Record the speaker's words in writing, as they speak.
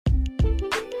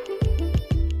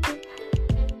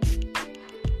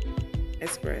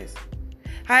Express.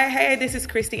 Hi, hey, this is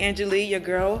Christy Angeli, your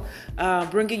girl,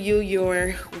 bringing you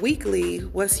your weekly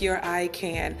What's Your I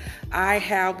Can. I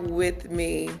have with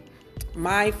me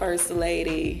my first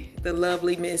lady, the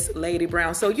lovely Miss Lady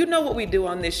Brown. So you know what we do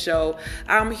on this show.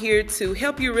 I'm here to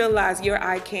help you realize your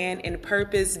I can in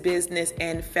purpose, business,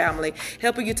 and family.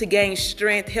 Helping you to gain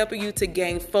strength, helping you to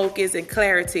gain focus and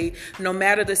clarity, no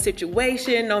matter the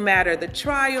situation, no matter the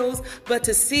trials, but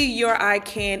to see your I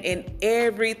can in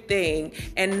everything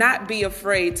and not be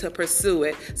afraid to pursue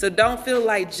it. So don't feel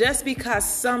like just because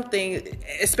something,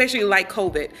 especially like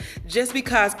COVID, just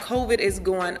because COVID is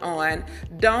going on,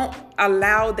 don't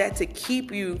allow that to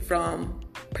keep you from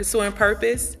pursuing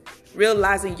purpose,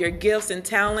 realizing your gifts and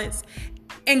talents,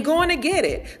 and going to get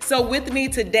it. So with me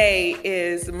today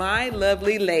is my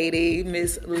lovely lady,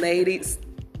 Miss Lady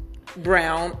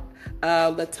Brown,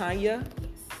 Latanya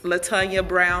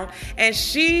Brown, and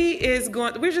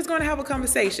we're just going to have a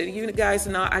conversation. You guys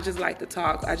know I just like to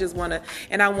talk. I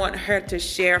want her to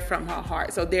share from her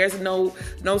heart. So there's no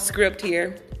script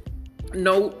here.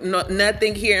 No,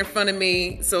 nothing here in front of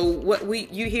me. So what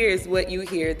you hear is what you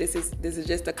hear. This is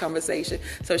just a conversation.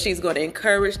 So she's going to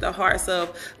encourage the hearts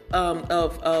of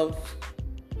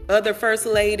other first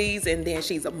ladies, and then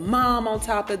she's a mom on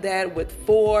top of that with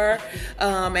 4,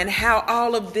 and how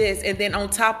all of this, and then on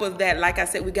top of that, like I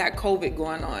said, we got COVID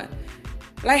going on.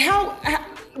 Like how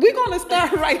we're going to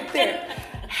start right there.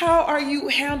 How are you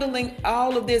handling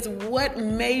all of this? What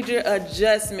major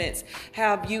adjustments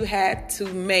have you had to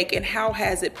make, and how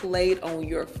has it played on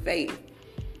your faith?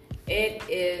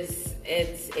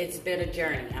 It's been a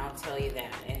journey. I'll tell you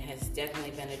that. It has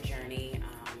definitely been a journey,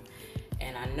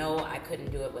 and I know I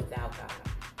couldn't do it without God.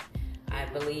 I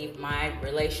believe my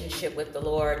relationship with the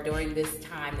Lord during this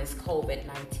time, this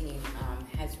COVID-19,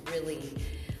 has really.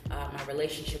 My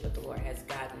relationship with the Lord has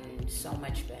gotten so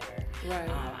much better. Right.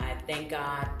 I thank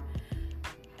God.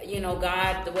 You know,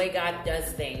 God, the way God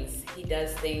does things, He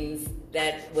does things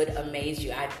that would amaze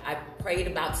you. I prayed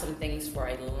about some things for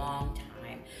a long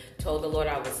time. Told the Lord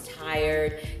I was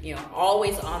tired,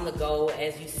 always on the go,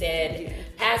 as you said,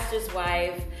 pastor's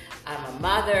wife, I'm a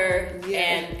mother,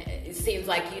 and it seems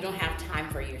like you don't have time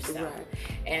for yourself. Right.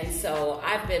 And so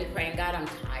I've been praying, God, I'm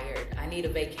tired. I need a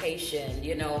vacation,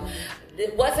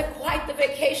 It wasn't quite the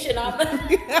vacation I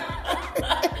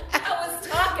was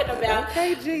talking about,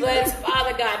 okay, Jesus. But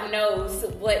Father God knows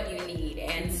what you need.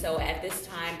 And so at this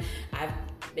time, I've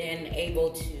been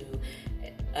able to,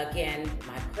 again,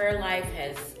 my prayer life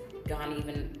has gone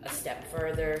even a step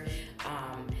further.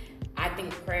 I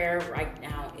think prayer right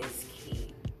now is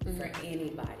key for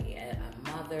anybody, a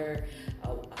mother,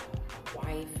 a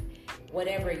wife,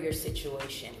 whatever your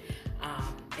situation.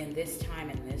 In this time,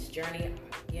 in this journey,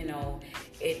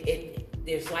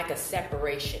 there's like a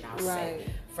separation, I'll say,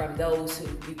 from those who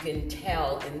you can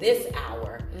tell in this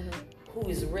hour who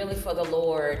is really for the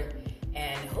Lord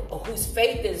and whose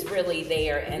faith is really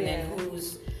there, and then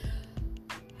who's,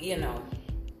 I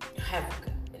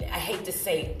hate to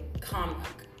say,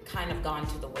 kind of gone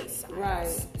to the wayside. Right.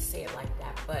 I'll say it like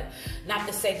that, but not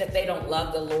to say that they don't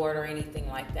love the Lord or anything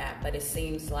like that, but it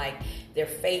seems like their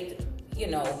faith,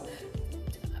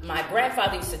 my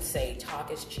grandfather used to say, talk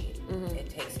is cheap.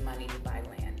 It takes money to buy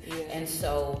land. Yeah. And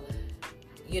so,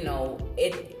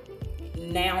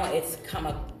 now it's come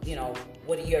up,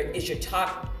 is your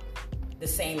talk the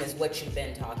same as what you've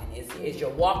been talking? Is your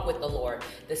walk with the Lord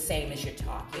the same as your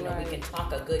talk? We can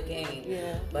talk a good game,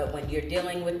 but when you're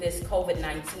dealing with this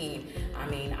COVID-19, I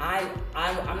mean, I'm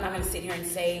not going to sit here and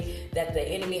say that the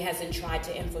enemy hasn't tried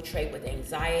to infiltrate with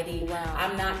anxiety. Wow.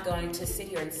 I'm not going to sit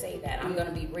here and say that. I'm going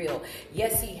to be real.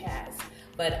 Yes, he has,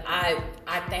 but I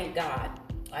thank God.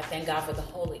 I thank God for the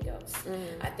Holy Ghost.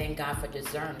 I thank God for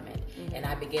discernment. And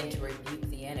I begin to rebuke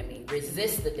the enemy.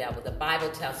 Resist the devil. The Bible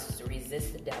tells us to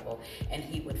resist the devil and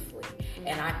he would flee.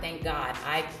 And I thank God.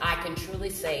 I can truly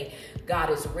say God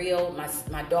is real.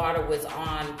 My daughter was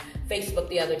on Facebook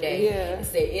the other day. And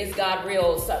said, is God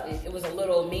real? So it was a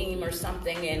little meme or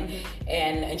something.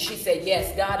 And she said,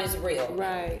 yes, God is real.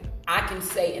 Right. I can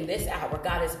say in this hour,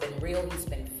 God has been real. He's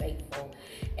been faithful.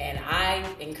 And I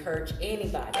encourage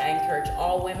anybody, I encourage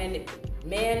all women,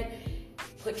 men,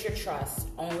 put your trust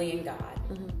only in God.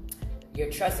 Your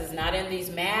trust is not in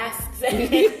these masks, not in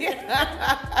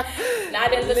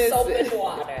the soap and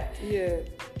water.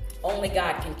 only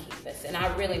God can keep us. And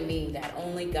I really mean that.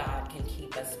 Only God can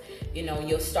keep us. You know,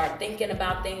 you'll start thinking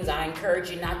about things. I encourage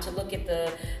you not to look at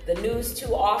the news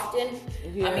too often.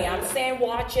 Yeah. I mean, I'm saying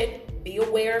watch it, be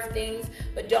aware of things,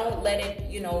 but don't let it,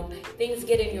 you know, things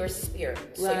get in your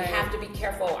spirit. So you have to be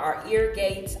careful. Our ear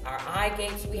gates, our eye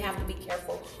gates, we have to be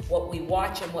careful what we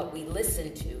watch and what we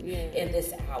listen to in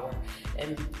this hour.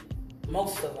 And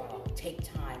most of all, take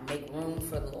time, make room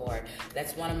for the Lord.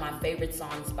 That's one of my favorite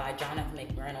songs by Jonathan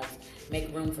McReynolds,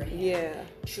 Make Room for Him. Yeah.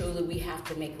 Truly, we have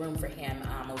to make room for Him.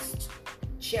 I was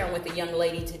sharing with a young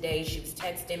lady today. She was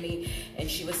texting me,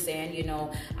 and she was saying, you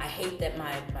know, I hate that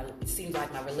it seems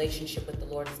like my relationship with the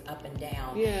Lord is up and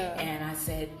down. Yeah. And I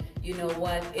said, you know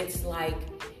what? It's like,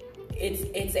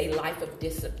 it's a life of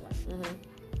discipline. Mm-hmm.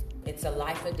 It's a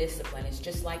life of discipline. It's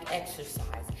just like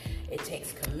exercise. It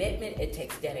takes commitment. It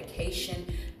takes dedication.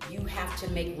 You have to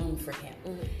make room for Him.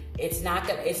 Mm-hmm. It's not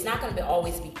gonna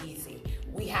always be easy.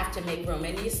 We have to make room.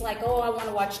 And it's like, oh, I want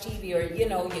to watch TV, or you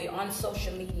know, you're on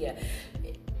social media.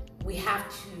 We have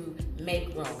to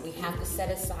make room. We have to set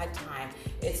aside time.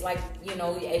 It's like, you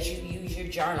know, as you use your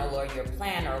journal or your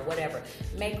planner or whatever,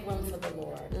 make room for the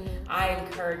Lord. Mm-hmm. I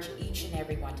encourage each and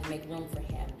every one to make room for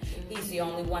Him. Mm-hmm. He's the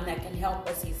only one that can help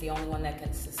us. He's the only one that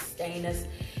can sustain us.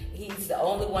 He's the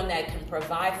only one that can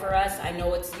provide for us. I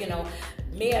know it's, you know,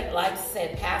 me, like I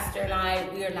said, Pastor and I,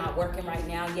 we are not working right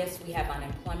now. Yes, we have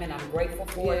unemployment. I'm grateful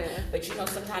for it. But, you know,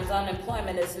 sometimes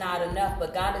unemployment is not enough.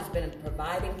 But God has been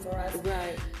providing for us.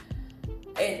 Right.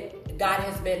 And God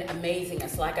has been amazing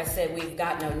us. Like I said, we've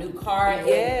gotten a new car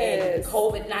in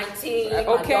COVID-19. Okay.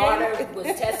 My daughter was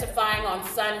testifying on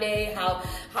Sunday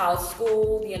how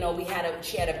school, you know,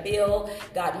 she had a bill.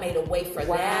 God made a way for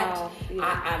that.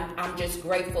 Yeah. I'm just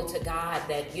grateful to God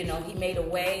that, you know, He made a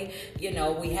way. You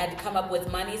know, we had to come up with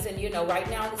monies, and, you know, right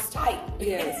now it's tight.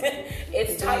 Yes.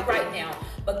 It's tight right now.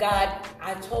 But God,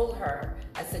 I told her,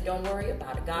 I said, don't worry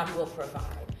about it. God will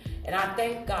provide. And I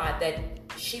thank God that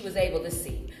she was able to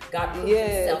see. God proved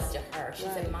Himself to her. She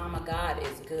said, Mama, God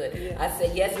is good. Yeah. I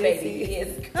said, yes, baby, He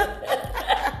is good.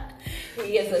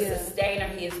 He is a sustainer.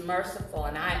 He is merciful,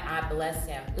 and I bless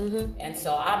Him. Mm-hmm. And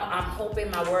so I'm hoping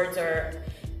my words are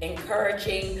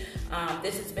encouraging.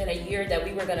 This has been a year that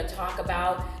we were going to talk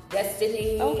about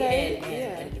destiny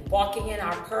and walking in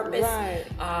our purpose. Right.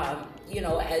 You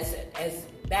know, as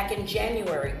back in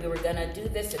January, we were going to do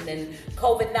this, and then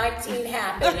COVID-19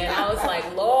 happened, and I was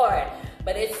like, Lord.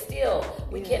 But it's still,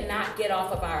 we cannot get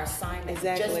off of our assignment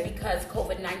just because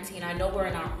COVID-19. I know we're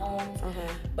in our homes,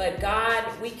 but God,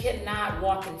 we cannot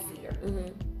walk in fear. Mm-hmm.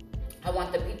 I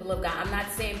want the people of God, I'm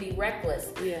not saying be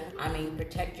reckless. Yeah. I mean,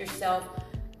 protect yourself,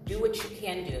 do what you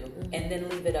can do, and then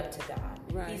leave it up to God.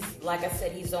 Right. He's, like I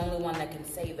said, He's the only one that can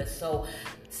save us. So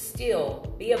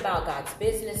still, be about God's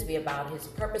business, be about His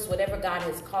purpose, whatever God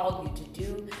has called you to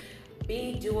do.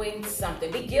 Be doing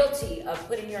something. Be guilty of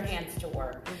putting your hands to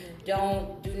work.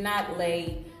 Mm-hmm. Do not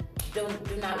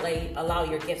allow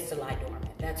your gifts to lie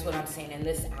dormant. That's what I'm saying in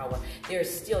this hour. There's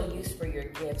still use for your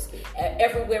gifts.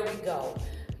 Everywhere we go,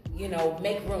 you know,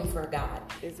 make room for God.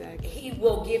 Exactly. He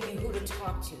will give you who to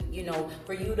talk to, you know,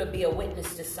 for you to be a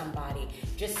witness to somebody.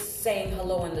 Just saying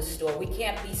hello in the store. We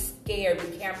can't be scared.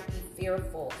 We can't be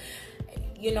fearful.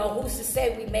 You know, who's to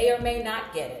say we may or may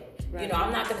not get it? Right. You know,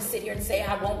 I'm not going to sit here and say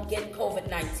I won't get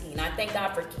COVID-19. I thank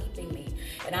God for keeping me.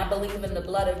 And I believe in the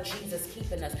blood of Jesus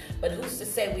keeping us. But who's to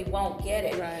say we won't get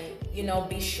it? Right. You know,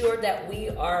 be sure that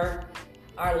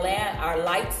our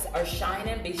lights are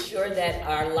shining. Be sure that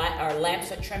our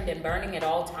lamps are trimmed and burning at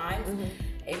all times.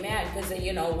 Mm-hmm. Amen. Because,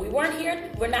 you know,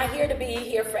 we're not here to be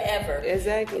here forever.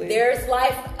 Exactly. There's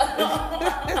life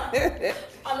on the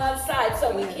other side.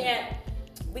 So we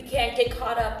can't get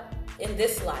caught up in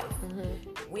this life.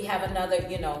 Mm-hmm. We have another,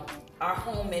 you know, our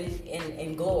home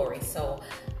in glory. So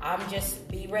I'm just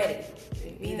be ready.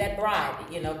 Be that bride,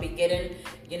 you know, be getting,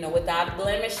 you know, without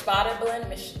blemish, spotted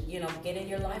blemish, you know, getting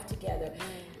your life together.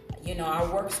 You know,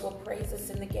 our works will praise us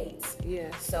in the gates.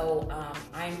 Yeah. So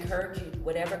I encourage you,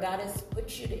 whatever God has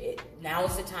put you to, now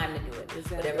is the time to do it.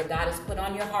 Exactly. Whatever God has put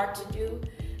on your heart to do,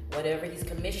 whatever He's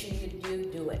commissioned you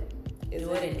to do it. Exactly.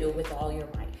 Do it and do it with all your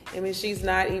might. I mean, she's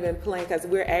not even playing, because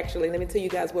we're actually, let me tell you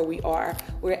guys where we are.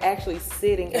 We're actually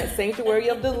sitting at Sanctuary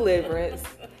of Deliverance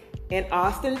in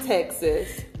Austin,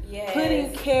 Texas,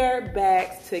 putting care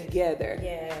bags together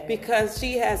because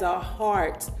she has a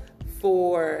heart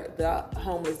for the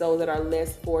homeless, those that are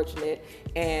less fortunate.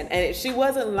 And she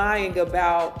wasn't lying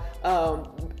about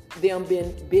them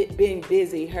being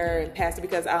busy, her and Pastor,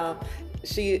 because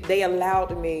they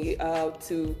allowed me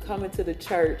to come into the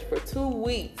church for 2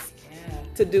 weeks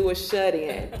to do a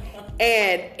shut-in.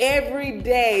 And every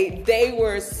day they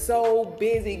were so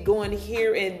busy going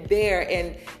here and there,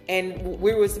 and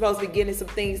we were supposed to be getting some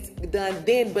things done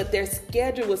then, but their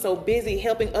schedule was so busy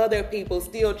helping other people,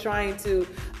 still trying to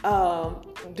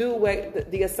do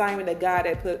what the assignment that God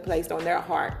had placed on their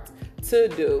heart to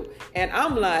do. And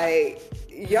I'm like,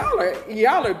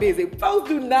 y'all are busy. Folks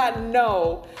do not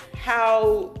know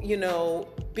how,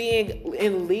 being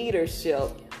in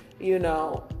leadership,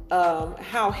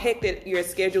 how hectic your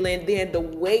schedule, and then the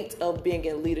weight of being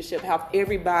in leadership, how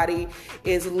everybody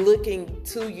is looking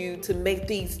to you to make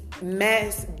these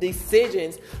mass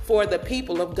decisions for the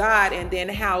people of God, and then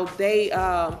how they,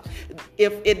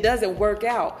 if it doesn't work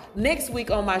out. Next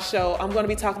week on my show, I'm going to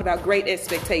be talking about great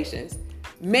expectations.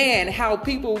 Man, how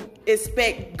people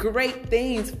expect great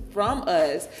things from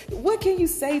us. What can you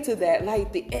say to that?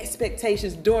 Like the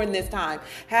expectations during this time,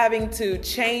 having to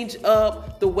change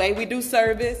up the way we do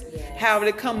service,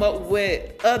 having to come up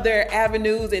with other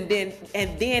avenues, and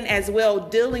then as well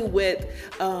dealing with,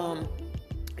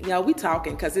 we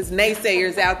talking because there's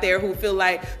naysayers out there who feel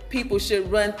like people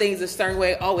should run things a certain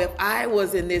way. Oh, if I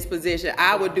was in this position,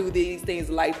 I would do these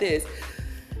things like this.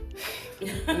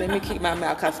 Let me keep my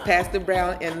mouth, because Pastor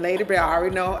Brown and Lady Brown, I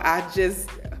already know, I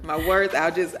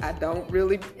don't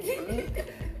really,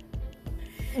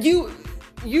 you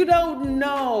don't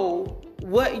know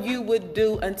what you would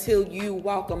do until you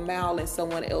walk a mile in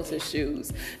someone else's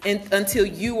shoes, and until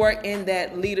you are in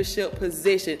that leadership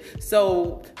position.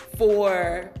 So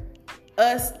for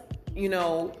us,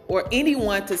 or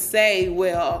anyone to say,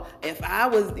 well, if I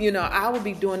was, I would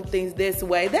be doing things this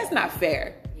way, that's not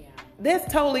fair.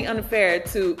 That's totally unfair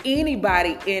to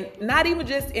anybody, in not even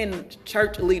just in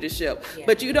church leadership,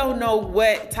 but you don't know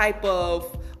what type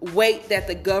of weight that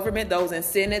the government, those in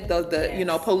Senate, those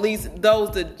police, those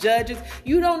the judges,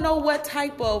 you don't know what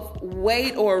type of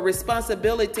weight or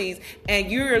responsibilities,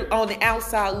 and you're on the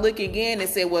outside looking in and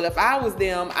say, well, if I was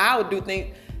them, I would do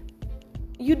things.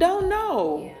 You don't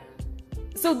know. Yeah.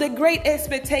 So the great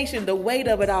expectation, the weight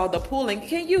of it all, the pulling,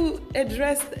 can you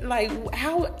address, like,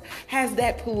 how has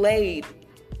that played?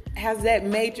 Has that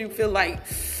made you feel like,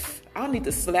 I need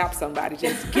to slap somebody?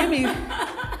 Just give me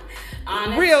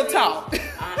honestly, real talk.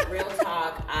 Real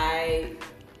talk. I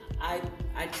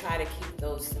try to keep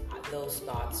those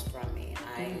thoughts from me.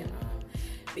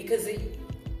 Because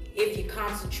if you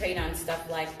concentrate on stuff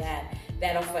like that,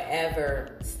 that'll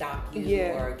forever stop you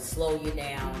or slow you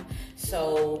down.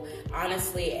 So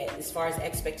honestly, as far as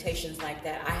expectations like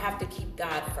that, I have to keep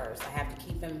God first. I have to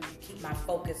keep my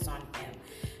focus on Him,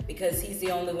 because He's the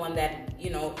only one that,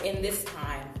 in this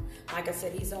time, like I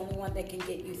said, He's the only one that can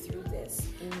get you through this.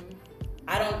 Mm-hmm.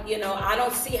 I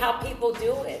don't see how people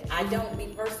do it. I don't,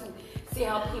 me personally, see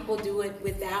how people do it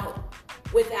without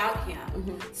Him.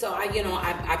 Mm-hmm. So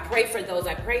I pray for those.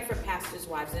 I pray for pastors'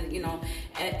 wives, and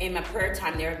in my prayer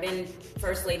time, there have been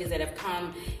first ladies that have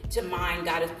come to mind.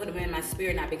 God has put them in my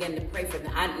spirit, and I began to pray for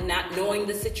them. I'm not knowing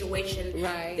the situation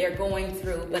they're going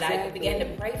through, but I began to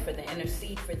pray for them,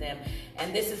 intercede for them.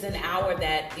 And this is an hour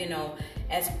that,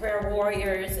 as prayer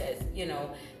warriors,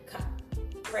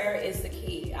 prayer is the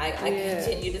key. I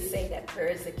continue to say that prayer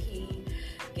is the key.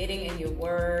 Getting in your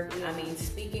word,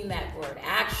 speaking that word,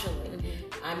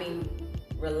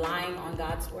 relying on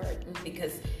God's word,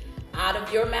 because out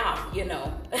of your mouth,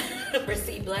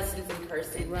 receive blessings and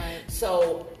cursing. Right.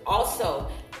 So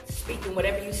also, speaking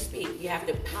whatever you speak, you have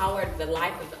to power the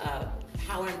life of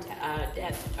power and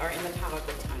death are in the power of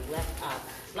the tongue.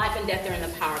 Life and death are in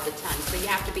the power of the tongue. So you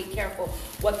have to be careful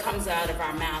what comes out of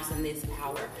our mouths in this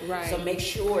hour. Right. So make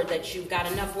sure that you've got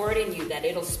enough word in you that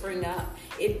it'll spring up.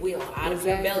 It will. Out of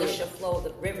your belly shall flow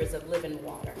the rivers of living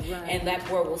water. Right. And that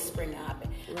word will spring up.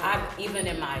 Right. Even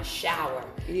in my shower,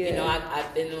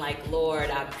 I've been like, Lord,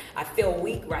 I feel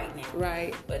weak right now.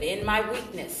 Right. But in my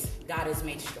weakness, God has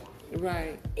made strong.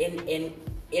 Right.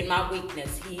 In my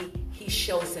weakness, He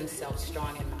shows Himself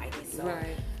strong and mighty. So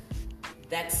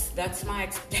that's my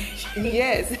expectation.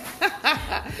 Yes.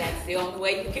 That's the only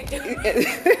way you can do it.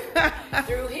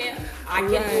 Through Him. I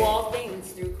can do all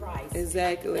things through Christ.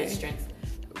 Exactly. That strengthens.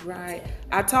 Right.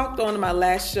 I talked on my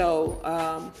last show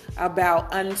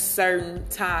about uncertain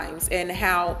times, and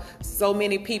how so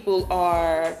many people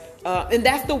are, and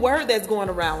that's the word that's going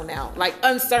around now, like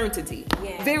uncertainty.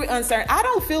 Yeah. Very uncertain. I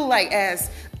don't feel like as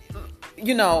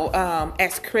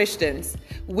Christians,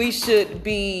 we should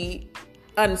be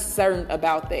uncertain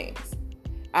about things.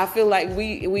 I feel like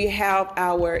we have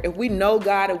if we know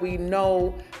God and we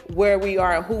know where we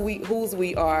are and whose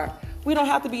we are, we don't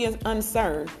have to be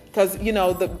uncertain. Because,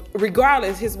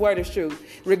 regardless, his word is true.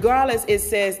 Regardless, it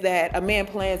says that a man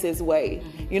plans his way.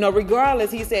 Regardless,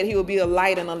 he said he will be a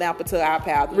light and a lamp unto our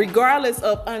path. Regardless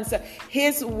of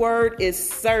his word is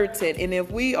certain. And if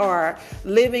we are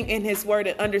living in his word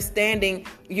and understanding,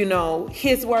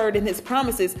 his word and his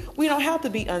promises, we don't have to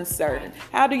be uncertain.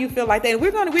 How do you feel like that? And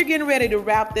we're getting ready to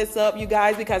wrap this up, you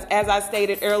guys, because as I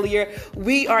stated earlier,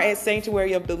 we are at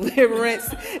Sanctuary of Deliverance.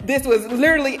 This was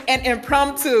literally an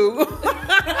impromptu.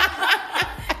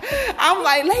 I'm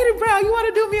like, Lady Brown, you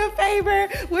want to do me a favor?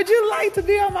 Would you like to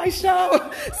be on my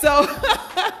show? So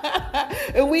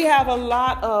and we have a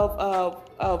lot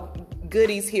of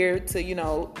goodies here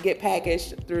to, get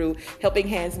packaged through Helping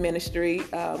Hands Ministry.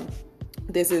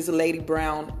 This is Lady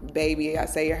Brown, baby. I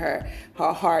say her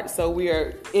heart. So we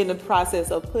are in the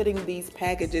process of putting these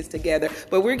packages together.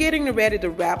 But we're getting ready to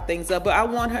wrap things up. But I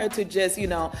want her to just,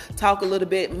 talk a little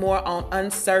bit more on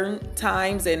uncertain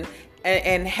times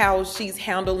and how she's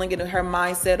handling it and her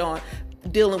mindset on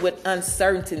dealing with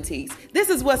uncertainties. This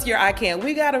is what's your I can.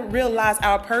 We got to realize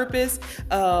our purpose,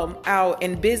 our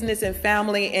in business and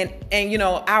family, and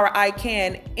our I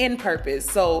can in purpose.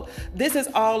 So this is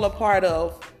all a part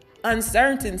of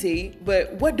uncertainty,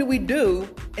 but what do we do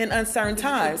in uncertain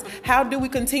times? How do we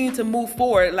continue to move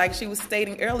forward? Like she was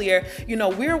stating earlier,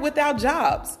 we're without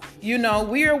jobs,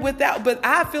 we're without, but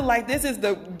I feel like this is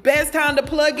the best time to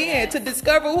plug in to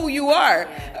discover who you are.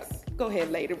 Yes. Go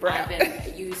ahead, Lady Brown.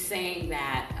 You saying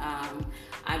that,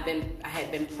 I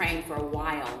had been praying for a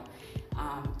while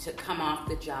to come off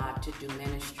the job to do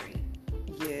ministry.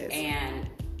 Yes. And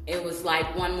it was like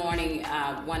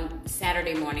one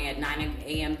Saturday morning at 9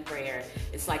 a.m. prayer.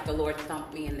 It's like the Lord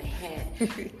thumped me in the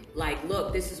head. Like,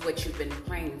 look, this is what you've been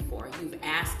praying for. You've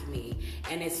asked me.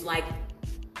 And it's like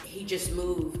he just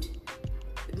moved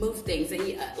things.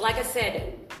 And like I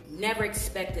said, never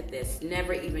expected this.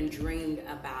 Never even dreamed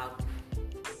about.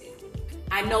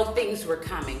 I know things were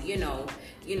coming,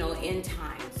 end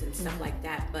times and stuff like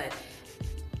that. But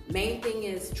main thing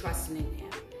is trusting in him.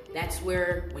 That's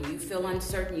where, when you feel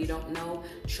uncertain, you don't know,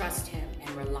 trust him and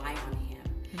rely on him.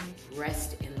 Mm-hmm.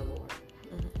 Rest in the Lord.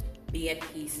 Mm-hmm. Be at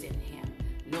peace in him,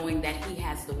 knowing that he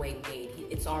has the way made.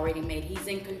 It's already made. He's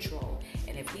in control.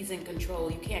 And if he's in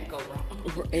control, you can't go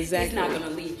wrong. Exactly. He's not going to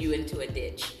lead you into a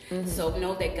ditch. Mm-hmm. So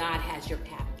know that God has your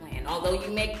path plan. Although you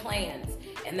make plans,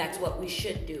 and that's what we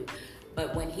should do.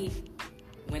 But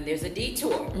when there's a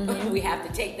detour, mm-hmm. we have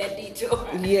to take that detour.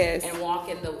 Yes. And walk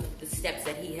in the steps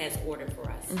that he has ordered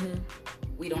for us. Mm-hmm.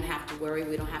 We don't have to worry.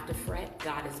 We don't have to fret.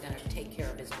 God is going to take care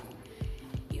of his own.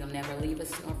 He'll never leave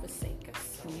us nor forsake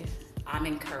us. So yes. I'm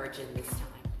encouraging this time.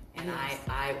 And yes.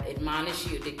 I admonish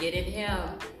you to get in him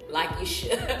like you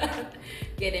should.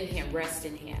 Get in him. Rest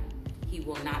in him. He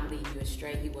will not lead you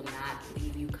astray. He will not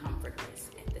leave you comfortless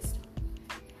at this time.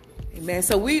 Amen.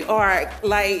 So we are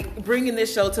bringing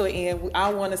this show to an end.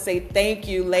 I want to say thank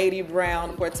you, Lady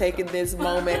Brown, for taking this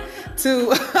moment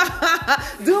to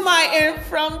do my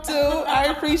impromptu.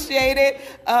 I appreciate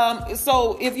it.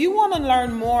 So if you want to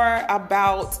learn more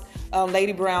about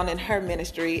Lady Brown and her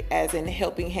ministry, as in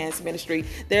Helping Hands Ministry,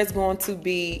 there's going to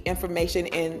be information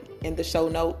in the show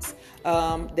notes.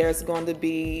 There's going to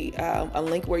be a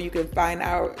link where you can find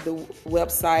the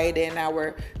website and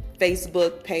our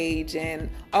Facebook page and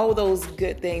all those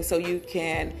good things, so you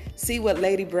can see what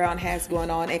Lady Brown has going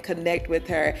on and connect with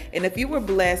her. And if you were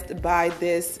blessed by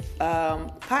this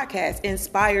podcast,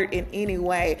 inspired in any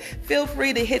way, feel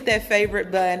free to hit that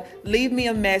favorite button, leave me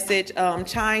a message,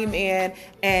 chime in,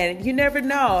 and you never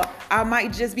know, I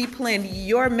might just be playing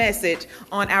your message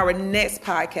on our next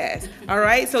podcast. All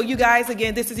right, so you guys,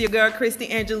 again, this is your girl Christy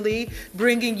Angeli,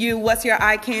 bringing you What's Your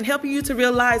I Can, helping you to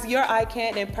realize your I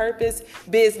Can in purpose,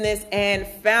 business, and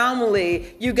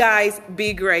family. You guys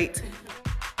be great.